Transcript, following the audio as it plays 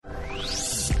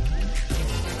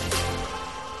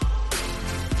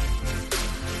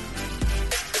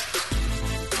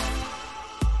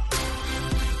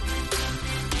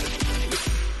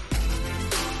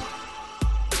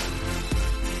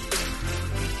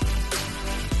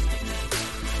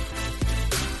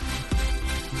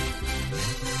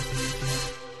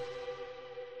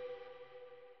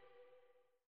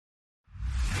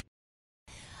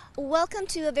Welcome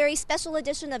to a very special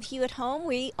edition of Hugh at Home.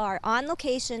 We are on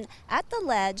location at the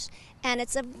Ledge, and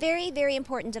it's a very, very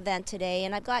important event today.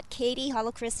 And I've got Katie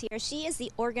Hollowchris here. She is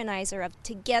the organizer of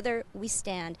Together We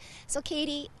Stand. So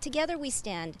Katie, Together We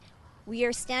Stand. We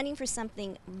are standing for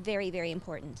something very, very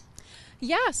important.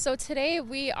 Yeah, so today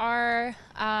we're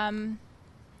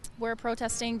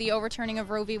protesting the overturning of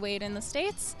Roe v. Wade in the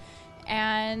States,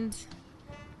 and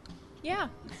yeah.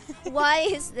 Why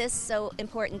is this so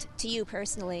important to you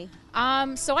personally?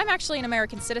 So I'm actually an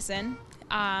American citizen.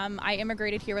 I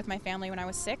immigrated here with my family when I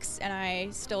was 6, and I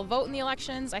still vote in the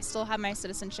elections. I still have my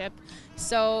citizenship.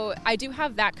 So I do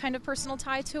have that kind of personal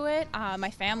tie to it. My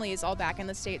family is all back in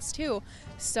the States too.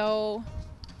 So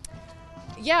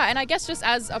yeah, and I guess just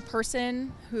as a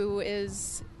person who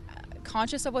is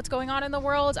conscious of what's going on in the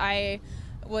world, I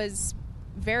was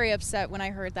very upset when I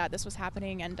heard that this was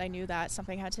happening, and I knew that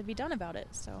something had to be done about it.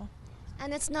 So,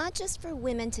 and it's not just for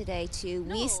women today too.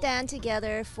 No. We stand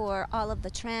together for all of the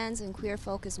trans and queer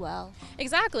folk as well.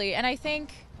 Exactly, and I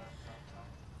think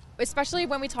especially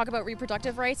when we talk about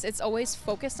reproductive rights, it's always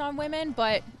focused on women,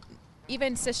 but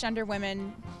even cisgender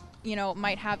women,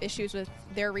 might have issues with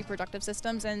their reproductive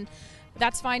systems, and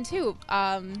that's fine too.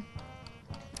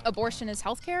 Abortion is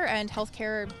healthcare, and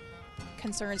healthcare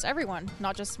concerns everyone,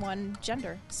 not just one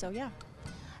gender. So yeah.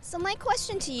 So my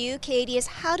question to you, Katie, is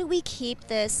how do we keep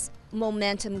this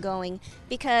momentum going?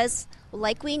 Because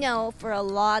like we know, for a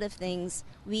lot of things,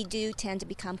 we do tend to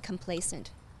become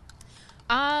complacent.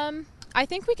 I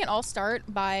think we can all start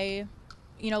by,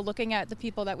 looking at the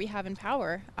people that we have in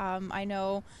power. I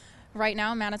know right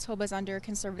now Manitoba is under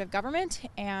conservative government,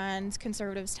 and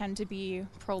conservatives tend to be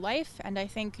pro-life, and I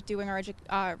think doing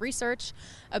our research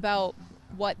about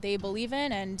what they believe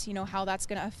in and how that's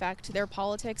going to affect their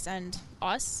politics and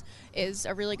us is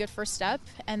a really good first step.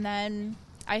 And then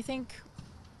I think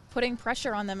putting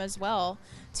pressure on them as well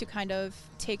to kind of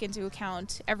take into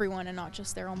account everyone and not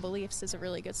just their own beliefs is a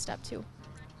really good step too.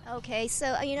 Okay,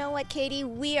 so you know what, Katie,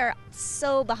 we are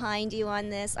so behind you on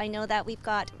this. I know that we've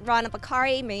got Rana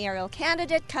Bakari, mayoral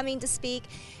candidate, coming to speak,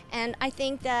 and I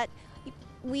think that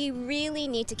we really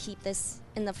need to keep this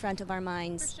in the front of our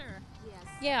minds. For sure. Yes.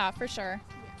 Yeah, for sure.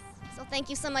 Yes. So thank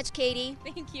you so much, Katie.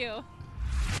 Thank you.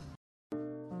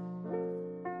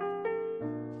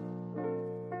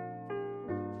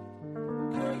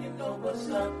 Girl, you know what's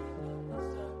up.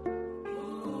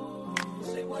 Ooh,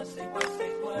 say what, say what, say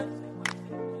what.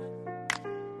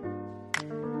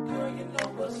 Girl, you know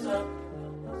what's up.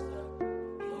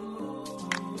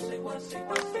 Ooh, say what, say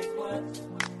what, say what.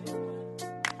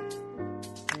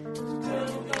 Girl,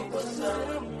 you know what's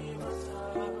up.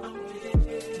 I'm digging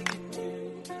you.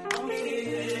 I'm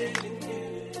hitting you.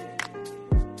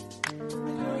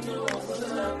 Girl, you know what's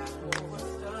up.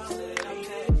 Say I'm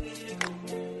digging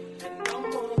you. And I'm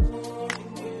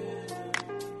holding you.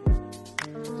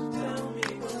 Tell me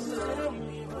what's up. Tell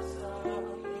me what's up.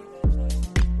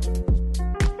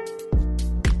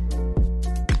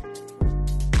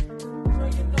 Girl,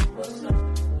 you know what's up.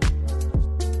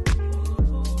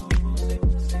 Ooh, say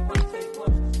what, say what, say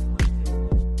what.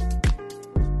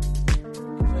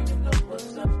 Girl, you know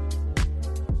what's up.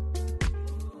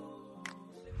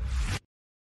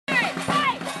 Fight!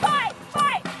 Fight!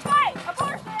 Fight! Fight!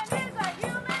 Abortion is a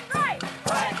human right!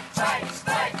 Fight, fight,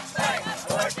 fight, fight.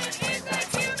 Abortion is a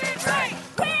human right!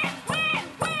 Win! Win!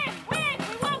 Win! Win!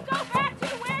 We won't go back to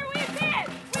where we've been!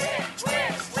 Win,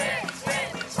 win, win, win.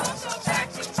 We won't go back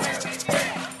to where we've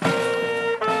been.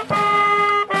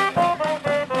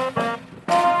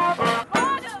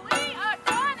 Bodily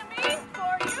autonomy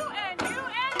for you and you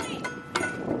and me!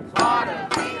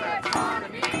 Bodily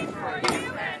autonomy for you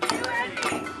and you and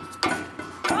me.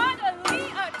 Bodily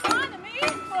autonomy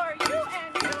for you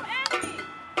and you and me!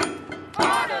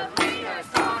 Bodily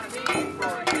autonomy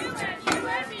for you and you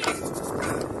and me.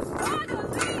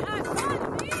 Bodily autonomy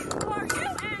for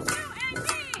you and you and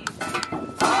me!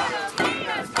 Bodily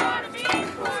autonomy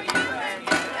for you and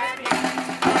you and me.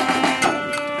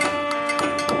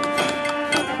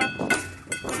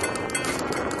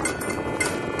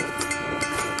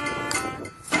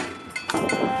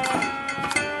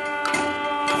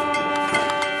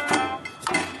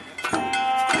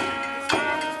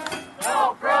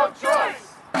 No pro-choice.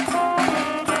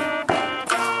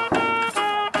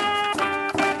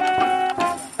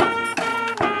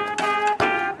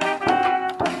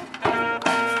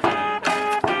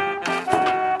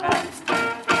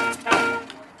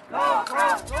 No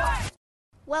pro-choice.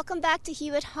 Welcome back to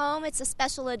Hugh at Home. It's a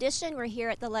special edition. We're here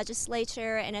at the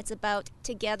legislature, and it's about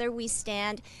Together We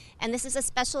Stand. And this is a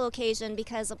special occasion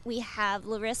because we have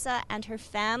Larissa and her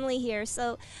family here.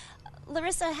 So,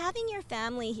 Larissa, having your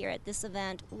family here at this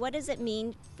event, what does it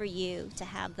mean for you to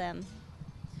have them?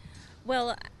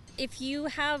 Well, if you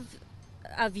have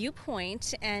a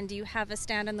viewpoint and you have a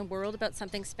stand in the world about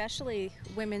something, especially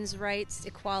women's rights,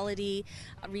 equality,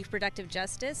 reproductive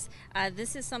justice,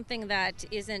 this is something that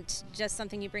isn't just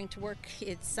something you bring to work.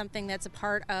 It's something that's a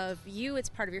part of you, it's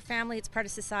part of your family, it's part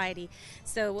of society.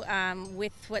 So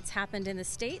with what's happened in the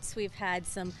States, we've had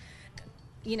some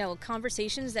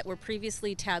conversations that were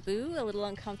previously taboo, a little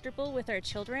uncomfortable with our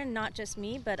children. Not just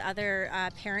me, but other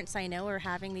parents I know are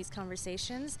having these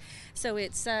conversations. So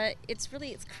it's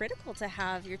critical to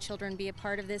have your children be a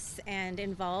part of this and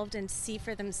involved and see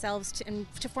for themselves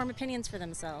and to form opinions for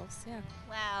themselves. Yeah.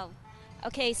 Wow.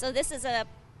 Okay, so this is a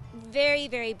very,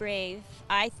 very brave,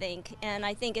 I think, and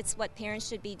I think it's what parents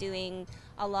should be doing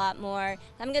a lot more.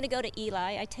 I'm going to go to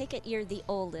Eli. I take it you're the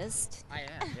oldest. I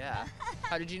am, yeah.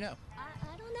 How did you know?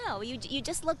 I don't know. You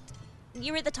just looked,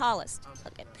 you were the tallest.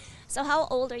 Okay. So how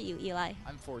old are you, Eli?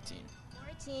 I'm 14.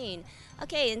 14.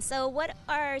 Okay, and so what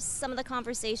are some of the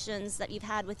conversations that you've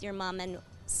had with your mom and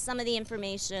some of the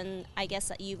information, I guess,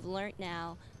 that you've learned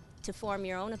now to form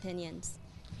your own opinions?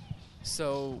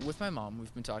 So with my mom,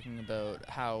 we've been talking about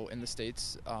how in the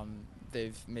States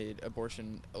they've made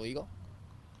abortion illegal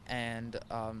and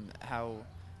how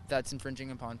that's infringing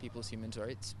upon people's human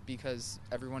rights because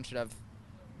everyone should have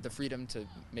the freedom to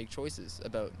make choices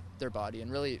about their body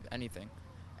and really anything.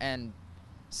 And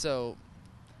so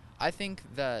I think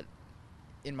that,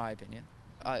 in my opinion,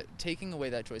 taking away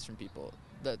that choice from people,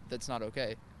 that's not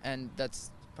okay. And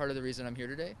that's part of the reason I'm here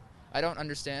today. I don't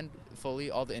understand fully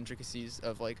all the intricacies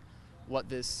of what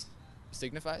this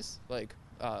signifies, that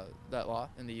law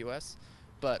in the U.S.,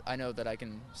 but I know that I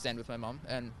can stand with my mom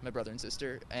and my brother and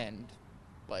sister and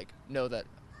know that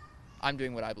I'm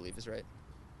doing what I believe is right.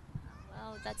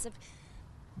 Well, that's a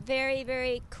very,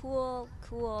 very cool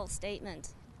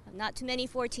statement. Not too many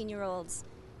 14-year-olds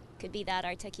could be that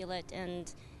articulate,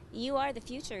 and you are the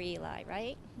future, Eli,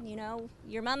 right?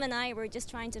 Your mom and I were just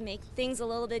trying to make things a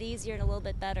little bit easier and a little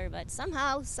bit better, but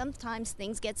sometimes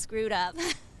things get screwed up.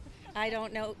 I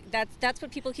don't know. That's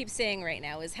what people keep saying right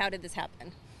now is, how did this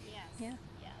happen? Yes. Yeah.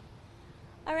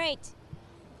 All right.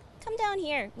 Come down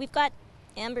here. We've got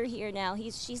Amber here now.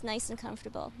 She's nice and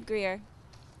comfortable. Greer.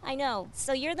 I know.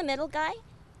 So you're the middle guy?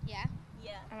 Yeah.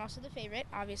 Yeah. I'm also the favorite,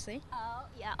 obviously. Oh,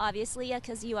 yeah, obviously, yeah,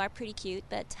 because you are pretty cute.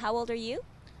 But how old are you?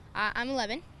 I'm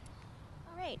 11.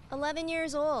 All right, 11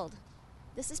 years old.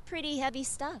 This is pretty heavy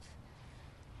stuff.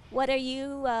 What are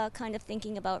you kind of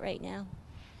thinking about right now?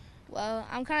 Well,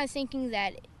 I'm kind of thinking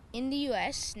that in the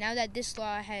U.S., now that this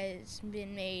law has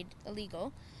been made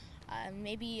illegal,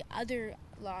 maybe other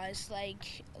laws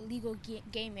like legal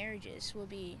gay marriages will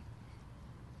be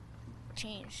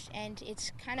changed. And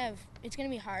it's going to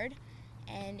be hard,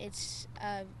 and it's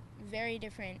very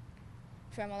different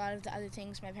from a lot of the other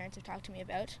things my parents have talked to me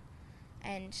about.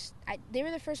 And they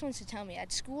were the first ones to tell me.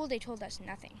 At school, they told us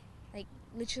nothing,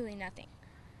 literally nothing.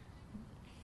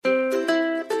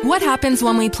 What happens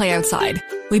when we play outside?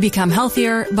 We become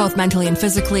healthier, both mentally and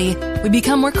physically. We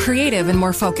become more creative and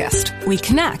more focused. We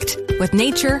connect with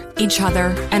nature, each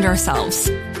other, and ourselves.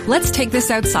 Let's Take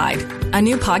This Outside, a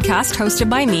new podcast hosted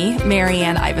by me,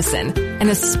 Marianne Iveson, an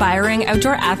aspiring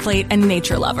outdoor athlete and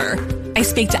nature lover. I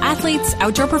speak to athletes,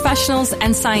 outdoor professionals,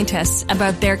 and scientists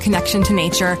about their connection to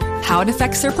nature, how it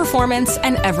affects their performance,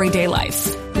 and everyday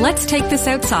life. Let's Take This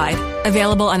Outside,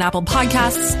 available on Apple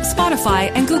Podcasts,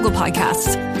 Spotify, and Google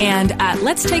Podcasts, and at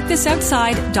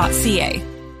letsttakethisoutside.ca.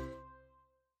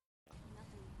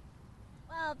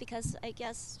 Well, because I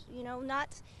guess,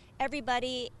 not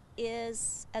everybody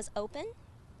is as open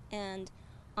and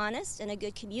honest and a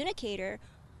good communicator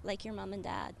like your mom and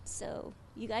dad. So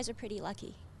you guys are pretty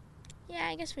lucky. Yeah,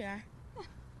 I guess we are.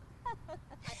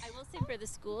 I will say for the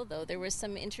school, though, there were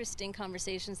some interesting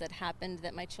conversations that happened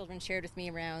that my children shared with me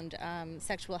around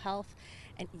sexual health.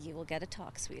 And you will get a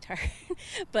talk, sweetheart.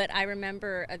 But I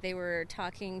remember they were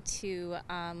talking to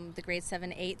the grade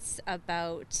 7, 8s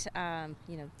about,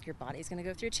 your body's going to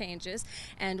go through changes.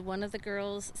 And one of the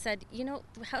girls said,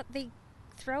 how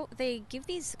they give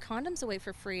these condoms away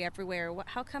for free everywhere.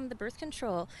 How come the birth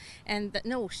control? And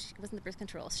no, it wasn't the birth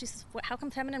control. She says, how come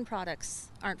feminine products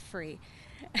aren't free?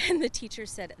 And the teacher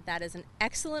said, that is an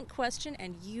excellent question,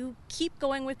 and you keep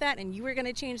going with that, and you are going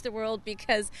to change the world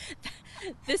because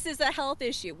this is a health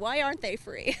issue. Why aren't they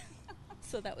free?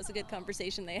 So that was a good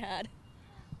conversation they had.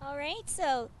 All right,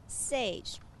 so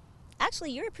Sage, actually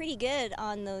you were pretty good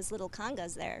on those little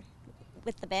congas there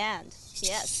with the band.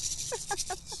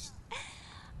 Yes.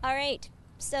 All right,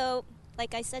 so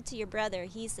like I said to your brother,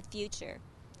 he's the future.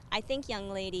 I think,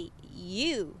 young lady,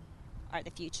 you are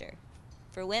the future.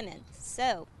 for women.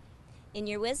 So, in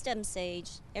your wisdom, Sage,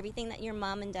 everything that your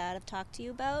mom and dad have talked to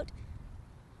you about,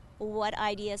 what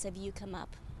ideas have you come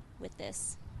up with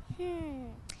this?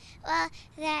 Well,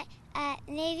 that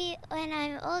maybe when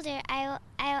I'm older, I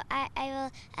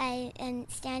will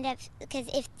stand up, because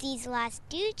if these laws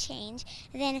do change,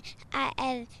 then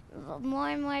more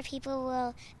and more people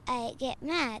will get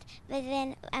mad. But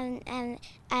then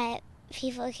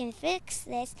people can fix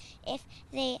this if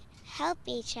they help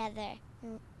each other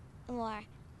more.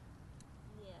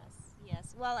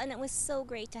 Yes. Well, and it was so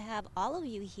great to have all of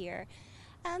you here.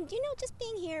 Just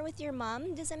being here with your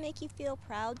mom, does it make you feel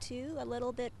proud too? A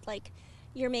little bit like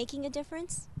you're making a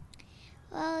difference?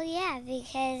 Well, yeah,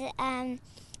 because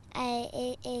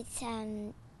it's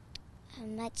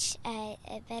much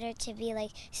better to be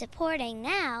like supporting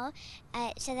now,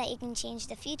 so that you can change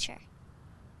the future.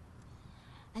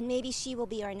 And maybe she will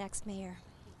be our next mayor.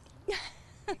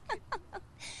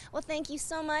 Well, thank you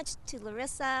so much to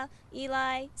Larissa,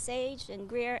 Eli, Sage, and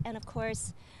Greer, and of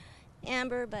course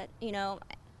Amber. But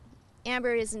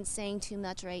Amber isn't saying too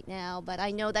much right now, but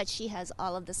I know that she has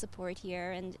all of the support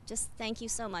here, and just thank you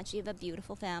so much. You have a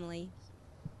beautiful family.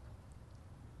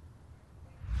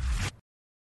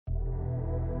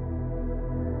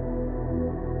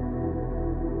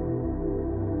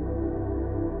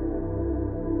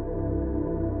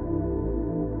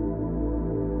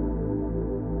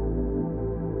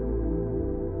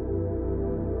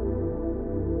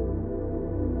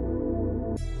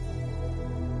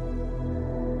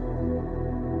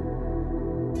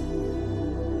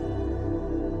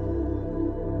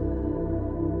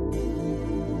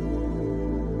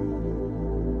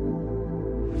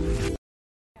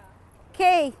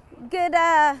 Okay, good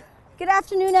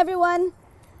afternoon, everyone.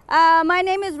 My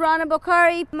name is Rana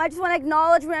Bokhari. I just want to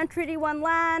acknowledge we're on Treaty 1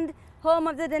 land, home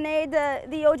of the Dene,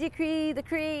 the Oji-Cree, the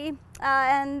Cree,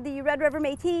 and the Red River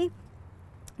Métis.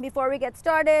 Before we get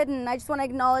started, and I just want to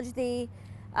acknowledge the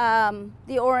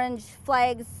orange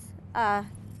flags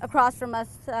across from us.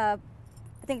 I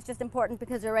think it's just important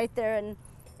because they're right there and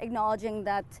acknowledging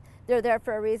that they're there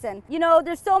for a reason.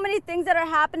 There's so many things that are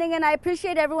happening, and I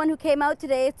appreciate everyone who came out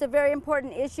today. It's a very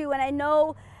important issue, and I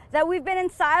know that we've been in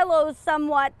silos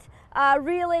somewhat,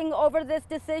 reeling over this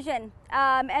decision,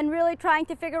 and really trying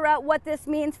to figure out what this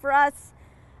means for us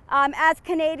as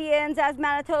Canadians, as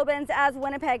Manitobans, as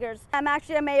Winnipeggers. I'm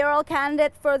actually a mayoral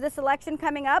candidate for this election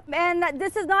coming up, and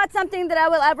this is not something that I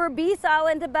will ever be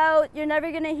silent about. You're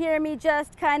never going to hear me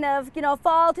just kind of,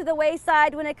 fall to the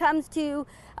wayside when it comes to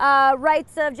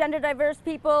rights of gender diverse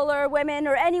people or women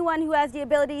or anyone who has the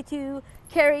ability to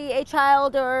carry a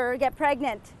child or get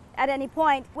pregnant at any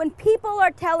point. When people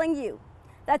are telling you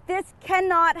that this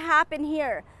cannot happen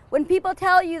here, when people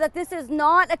tell you that this is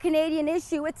not a Canadian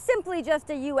issue, it's simply just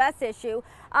a U.S. issue,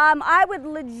 I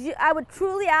would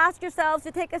truly ask yourselves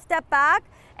to take a step back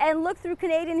and look through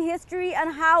Canadian history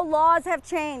and how laws have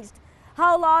changed,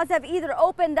 how laws have either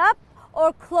opened up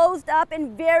or closed up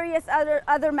in various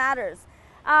other matters.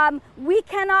 We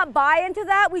cannot buy into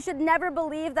that. We should never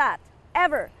believe that,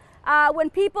 ever. When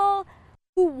people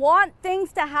who want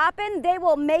things to happen, they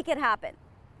will make it happen.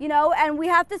 And we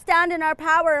have to stand in our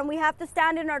power, and we have to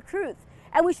stand in our truth.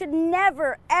 And we should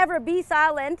never, ever be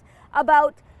silent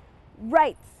about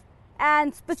rights,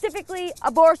 and specifically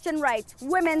abortion rights,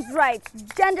 women's rights,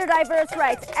 gender diverse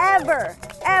rights, ever.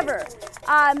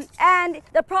 And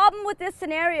the problem with this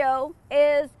scenario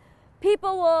is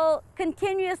people will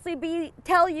continuously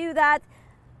tell you that,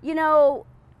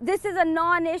 this is a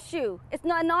non-issue. It's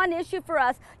not a non-issue for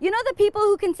us. The people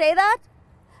who can say that?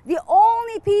 The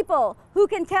only people who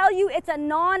can tell you it's a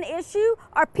non-issue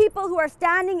are people who are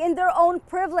standing in their own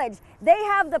privilege. They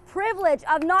have the privilege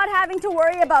of not having to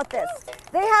worry about this.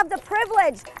 They have the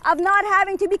privilege of not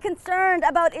having to be concerned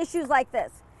about issues like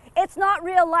this. It's not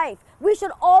real life. We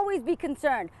should always be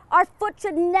concerned. Our foot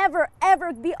should never,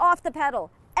 ever be off the pedal,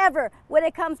 ever, when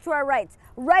it comes to our rights.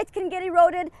 Rights can get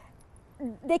eroded.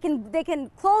 They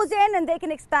can close in and they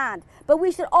can expand. But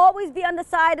we should always be on the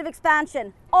side of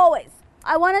expansion, always.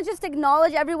 I want to just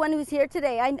acknowledge everyone who's here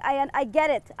today. I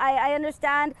get it. I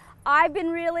understand. I've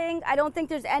been reeling. I don't think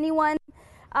there's anyone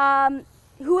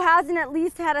who hasn't at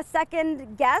least had a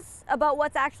second guess about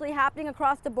what's actually happening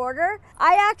across the border.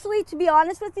 I actually, to be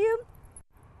honest with you,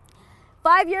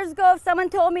 5 years ago, if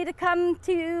someone told me to come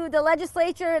to the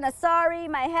legislature in a sari,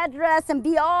 my headdress, and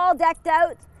be all decked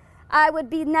out, I would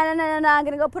be, no, I'm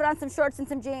going to go put on some shorts and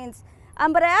some jeans.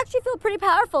 But I actually feel pretty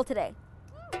powerful today.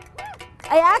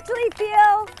 I actually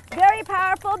feel very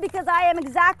powerful because I am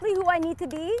exactly who I need to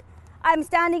be. I'm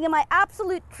standing in my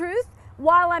absolute truth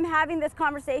while I'm having this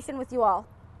conversation with you all.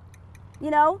 We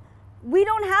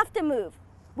don't have to move.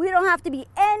 We don't have to be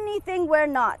anything we're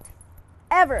not,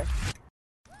 ever.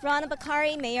 Rana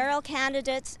Bakari, mayoral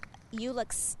candidate, you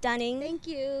look stunning. Thank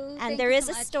you. And there is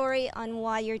a story on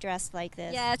why you're dressed like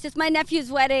this. Yeah, it's just my nephew's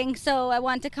wedding, so I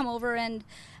want to come over and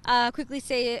quickly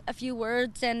say a few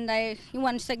words, and I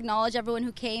want to acknowledge everyone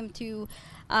who came to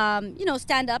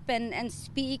stand up and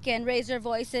speak and raise their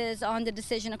voices on the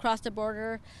decision across the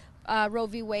border, Roe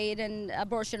v. Wade, and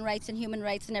abortion rights and human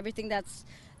rights and everything that's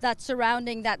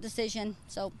surrounding that decision.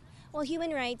 So, well,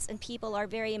 human rights and people are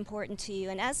very important to you,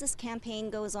 and as this campaign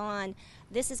goes on,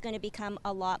 this is going to become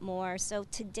a lot more. So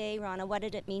today, Rana, what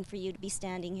did it mean for you to be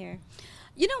standing here?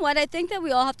 You know what? I think that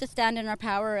we all have to stand in our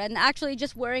power, and actually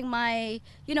just wearing my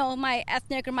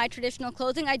ethnic or my traditional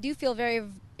clothing, I do feel very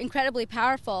incredibly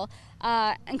powerful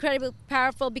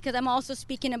because I'm also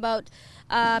speaking about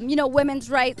women's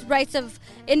rights of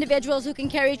individuals who can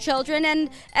carry children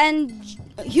and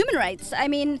human rights. I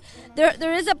mean,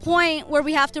 there is a point where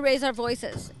we have to raise our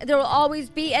voices. There will always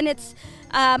be, and it's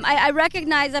I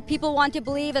recognize that people want to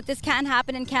believe that this can't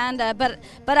happen in Canada, but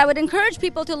I would encourage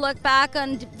people to look back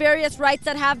on various rights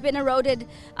that have been eroded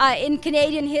in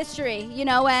Canadian history,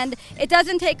 and it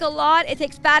doesn't take a lot. It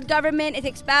takes bad government, it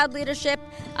takes bad leadership,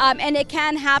 and it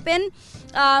can happen.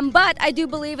 But I do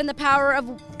believe in the power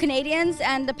of Canadians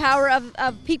and the power of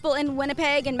people in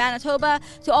Winnipeg and Manitoba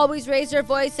to always raise their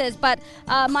voices. But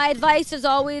my advice is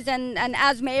always, and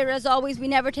as mayor as always, we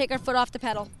never take our foot off the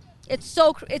pedal. It's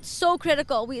so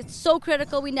critical. It's so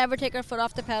critical. We never take our foot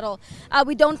off the pedal.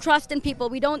 We don't trust in people.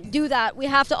 We don't do that. We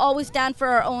have to always stand for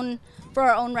our own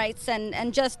rights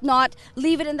and just not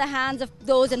leave it in the hands of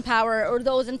those in power or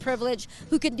those in privilege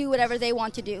who can do whatever they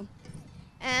want to do.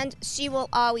 And she will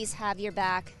always have your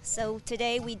back. So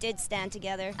today we did stand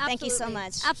together. Absolutely. Thank you so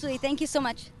much. Absolutely. Thank you so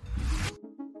much.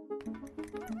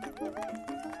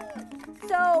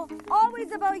 So,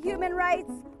 always about human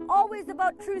rights, always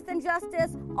about truth and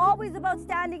justice, always about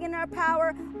standing in our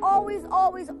power, always,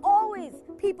 always, always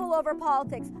people over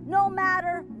politics, no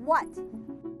matter what.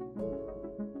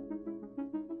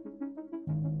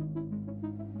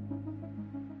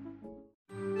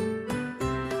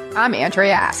 I'm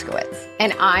Andrea Askowitz.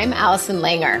 And I'm Allison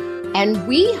Langer. And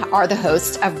we are the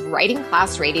hosts of Writing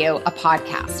Class Radio, a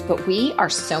podcast, but we are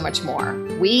so much more.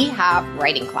 We have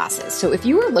writing classes. So if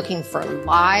you are looking for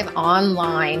live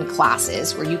online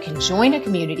classes where you can join a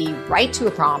community, write to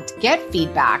a prompt, get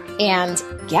feedback, and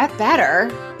get better,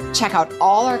 check out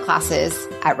all our classes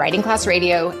at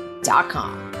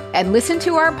writingclassradio.com. And listen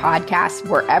to our podcast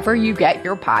wherever you get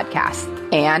your podcasts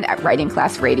and at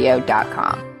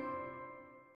writingclassradio.com.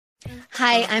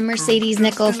 Hi, I'm Mercedes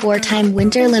Nichol, four-time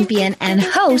Winter Olympian and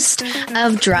host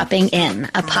of Dropping In,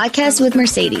 a podcast with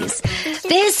Mercedes.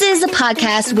 This is a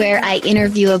podcast where I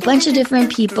interview a bunch of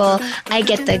different people. I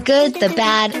get the good, the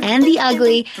bad, and the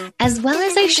ugly, as well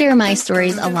as I share my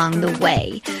stories along the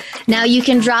way. Now you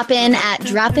can drop in at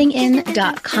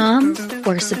droppingin.com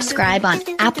or subscribe on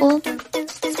Apple,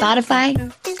 Spotify,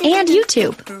 and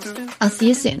YouTube. I'll see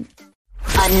you soon.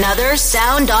 Another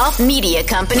Sound Off Media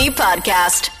Company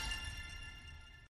podcast.